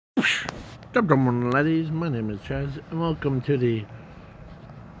Good morning, ladies. My name is Chaz, and welcome to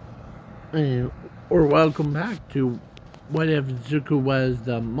welcome back to What If Zuko Was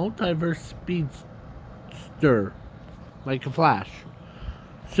the Multiverse Speedster, like a Flash.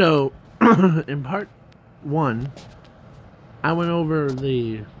 So, in part 1, I went over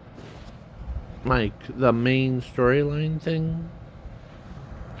the main storyline thing,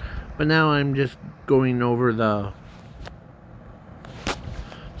 but now I'm just going over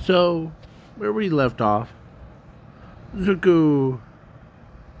So, where we left off, Zuko,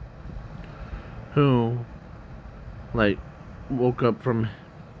 who, woke up from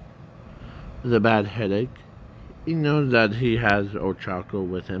the bad headache, he knows that he has Ochako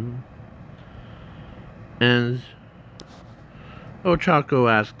with him, and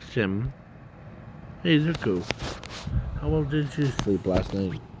Ochako asks him, "Hey Zuko, how well did you sleep last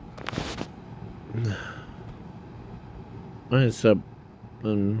night?" I slept,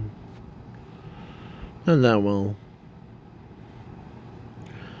 not that well,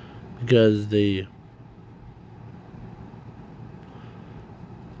 because Hey,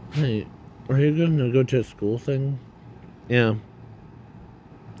 are you gonna go to a school thing? Yeah.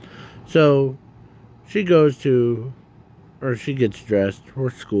 So, she gets dressed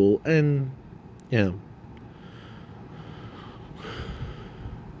for school, and, yeah.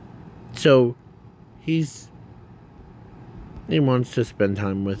 So, he wants to spend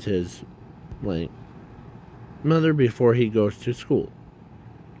time with his, mother before he goes to school.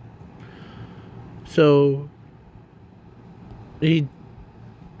 So, he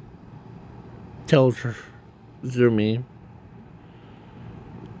tells her, Inko,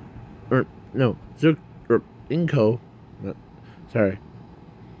 sorry.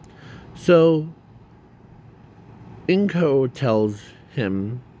 So, Inko tells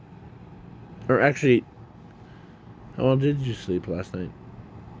him, or actually, how well did you sleep last night?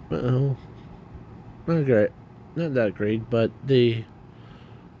 Well, not great. Not that great, but at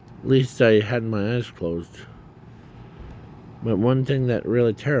least I had my eyes closed. But one thing that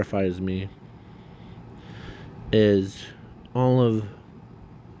really terrifies me is all of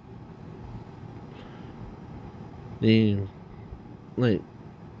the,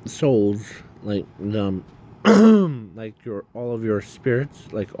 souls, all of your spirits,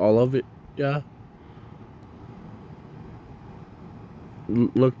 all of it, yeah,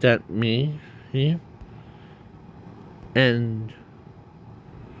 looked at me, and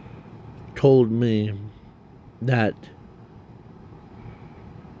told me that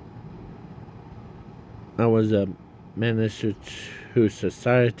I was a menace to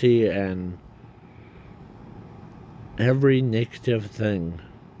society and every negative thing.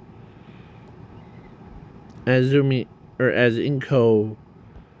 As Inko,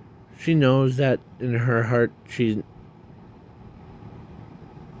 she knows that in her heart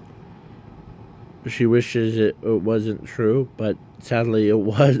she wishes it wasn't true, but sadly it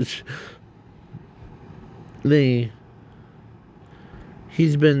was.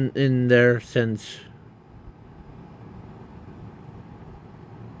 He's been in there since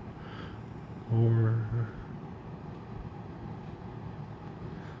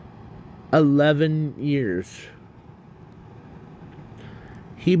 11 years.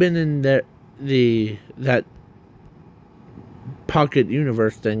 He been in that pocket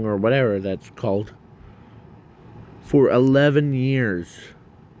universe thing, or whatever that's called, for 11 years.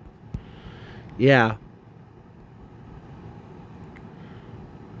 Yeah.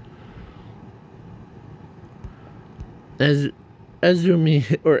 As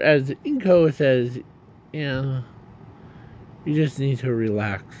Inko says, yeah, you just need to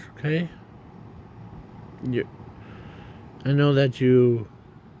relax, okay? I know that you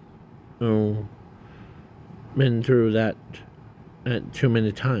been through that too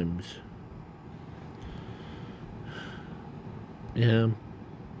many times. Yeah.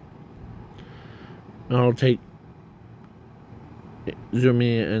 I'll take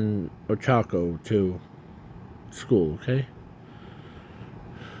Zumi and Ochako to school, okay?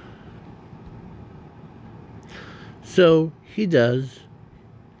 So he does.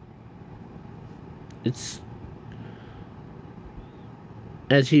 It's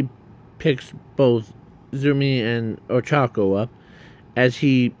as he picks both Zumi and Ochako up, as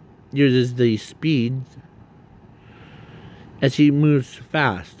he uses the speed, as he moves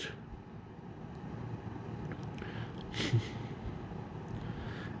fast.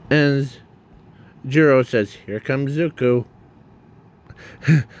 And Jiro says, "Here comes Zuko."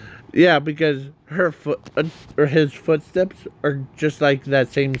 Yeah, because his footsteps are just like that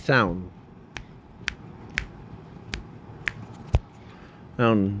same sound.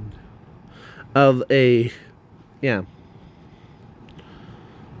 Of a, yeah.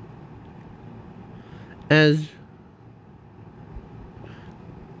 As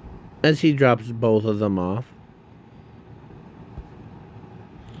he drops both of them off,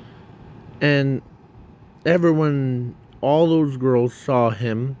 and everyone, all those girls saw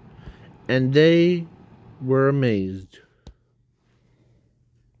him, and they were amazed.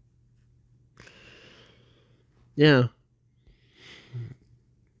 Yeah.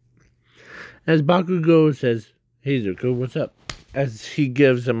 As Bakugo says, "Hey Zuko, what's up?" As he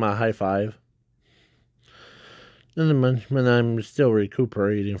gives him a high five. Not much, but I'm still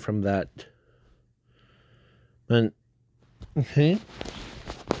recuperating from that. But, okay.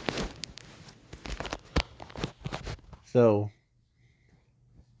 So,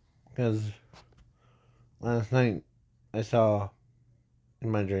 because last night I saw in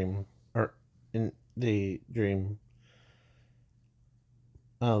my dream, or in the dream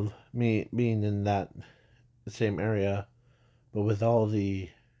of me being in that same area, but with all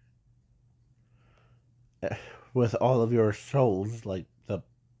of your souls, like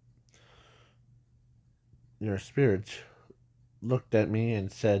your spirits looked at me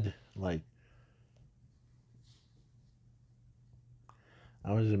and said, like,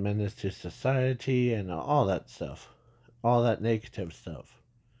 I was a menace to society and all that stuff. All that negative stuff.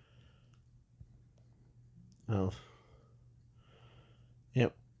 Oh.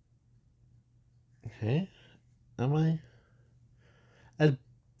 Yep. Okay. Am I? As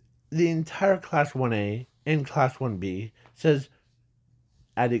the entire Class 1A and Class 1B says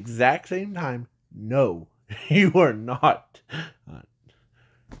at exact same time, no, you are not.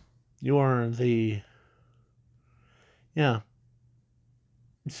 You are the... Yeah.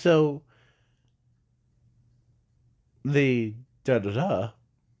 So, the da-da-da,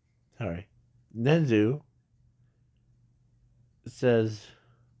 sorry, Nezu says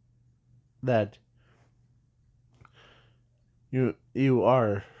that you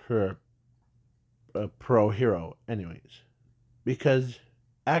are her a pro hero anyways, because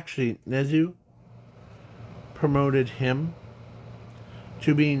actually Nezu promoted him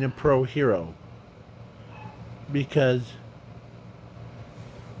to being a pro hero because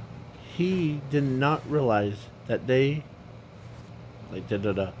he did not realize that they like da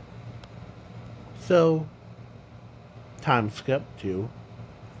da da. So time skip to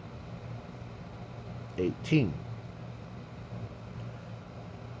 18.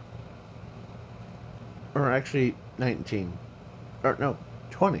 Or actually 19. Or no,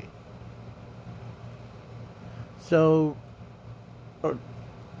 20. So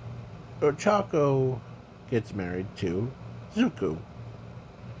Ochako gets married to Zuko.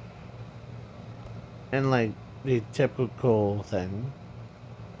 And like the typical thing.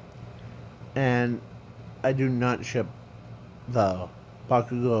 And I do not ship the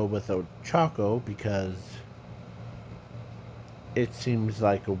Bakugo with Ochako because it seems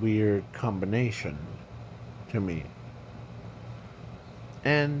like a weird combination to me.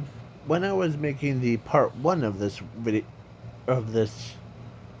 And when I was making the part 1 of this video,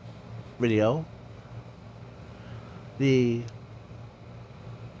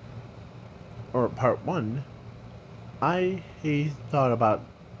 part 1, I thought about,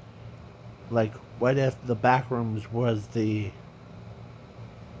 like, what if the backrooms was the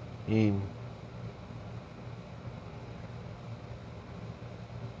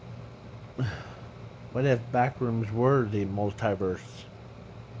what if backrooms were the multiverse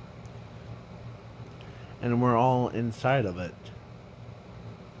and we're all inside of it?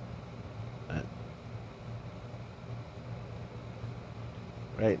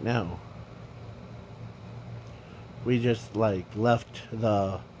 Right now, we just like left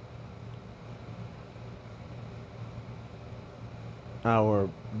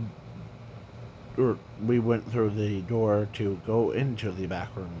we went through the door to go into the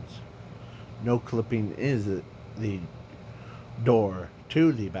back rooms. No clipping is the door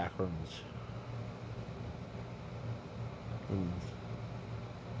to the back rooms.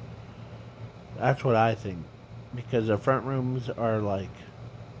 That's what I think, because the front rooms are like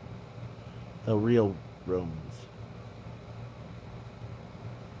the real rooms.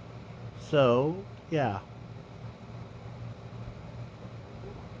 So, yeah.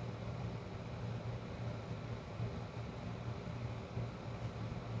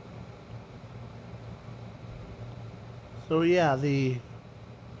 So yeah, the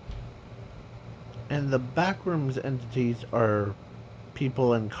backrooms entities are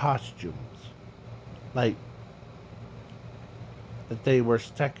people in costumes. Like, that they were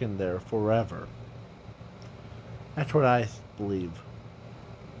stuck in there forever. That's what I believe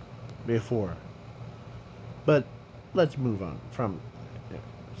before. But let's move on from there.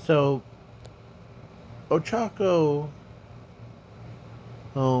 So Ochako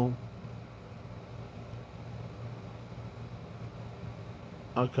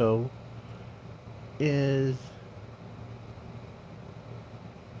Akko is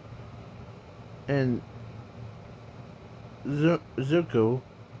and Zuko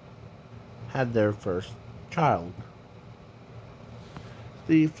had their first child.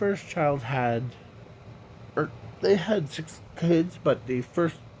 The first child had, or they had 6 kids, but the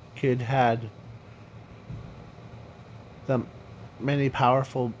first kid had the many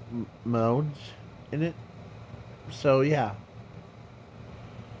powerful modes in it. So yeah,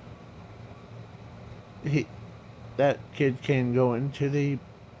 he that kid can go into the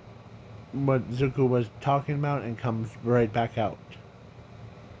what Zuko was talking about and comes right back out.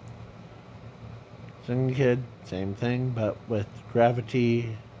 Second kid, same thing, but with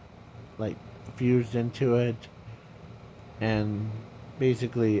gravity like fused into it, and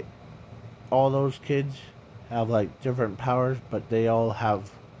basically all those kids have like different powers, but they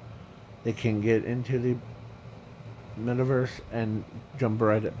can get into the metaverse and jump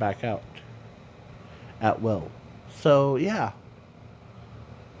right back out at will. So yeah.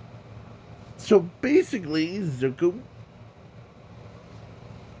 So basically, Zuko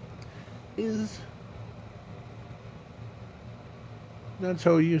is not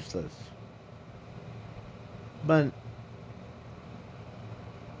so useless. But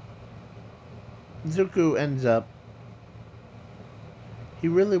Zuko ends up, he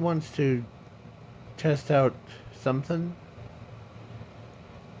really wants to test out something,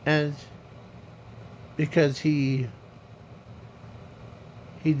 and because he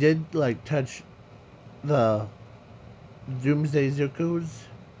did like touch the Doomsday Zuko's,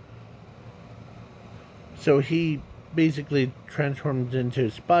 so he basically transforms into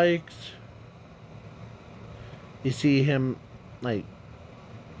spikes. You see him like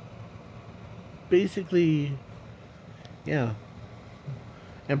basically, yeah,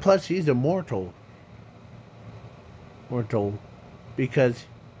 and plus he's immortal because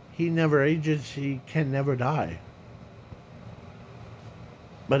he never ages, he can never die.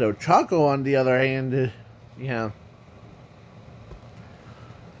 But Ochako, on the other hand, yeah,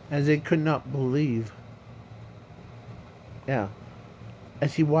 as they could not believe, yeah,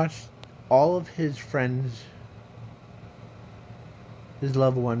 as he watched all of his friends, his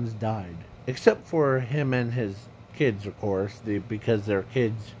loved ones died, except for him and his kids, of course, because their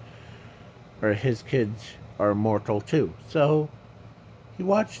kids, or his kids, are immortal too. So he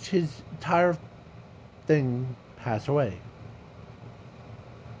watched his entire thing pass away.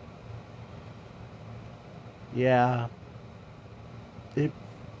 Yeah, it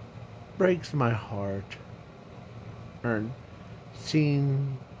breaks my heart. And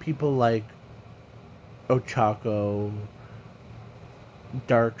seeing people like Ochako,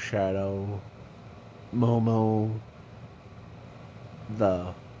 Dark Shadow, Momo,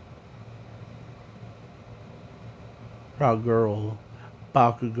 the Proud Girl,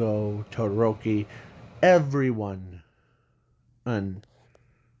 Bakugo, Todoroki, everyone un,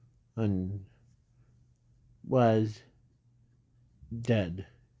 un, was dead.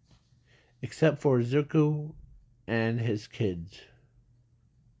 Except for Zuko and his kids.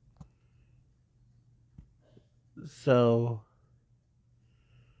 So,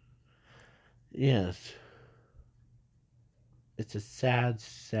 yes, it's a sad,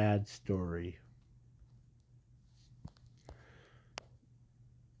 sad story.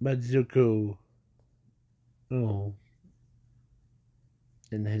 But Zuko, oh,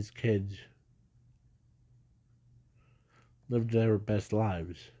 and his kids lived their best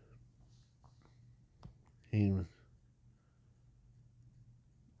lives. He was,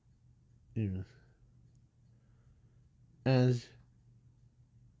 he was, as,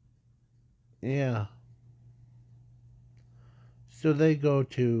 yeah. So they go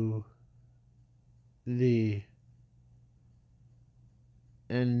to the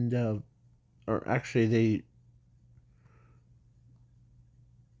end of, or actually they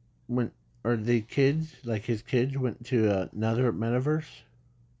went, or the kids, like his kids, went to another metaverse.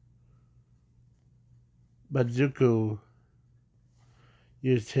 But Zuko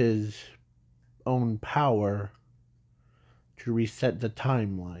used his own power to reset the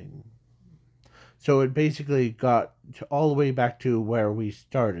timeline. So it basically got all the way back to where we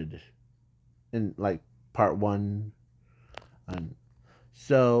started in like part 1. And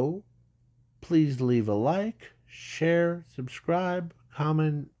so please leave a like, share, subscribe,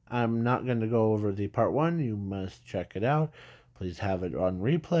 comment. I'm not going to go over the part 1. You must check it out. Please have it on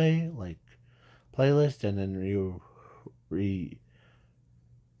replay, like playlist, and then you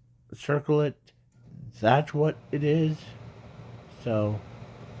circle it. That's what it is. So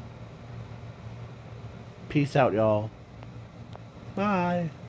peace out, y'all. Bye.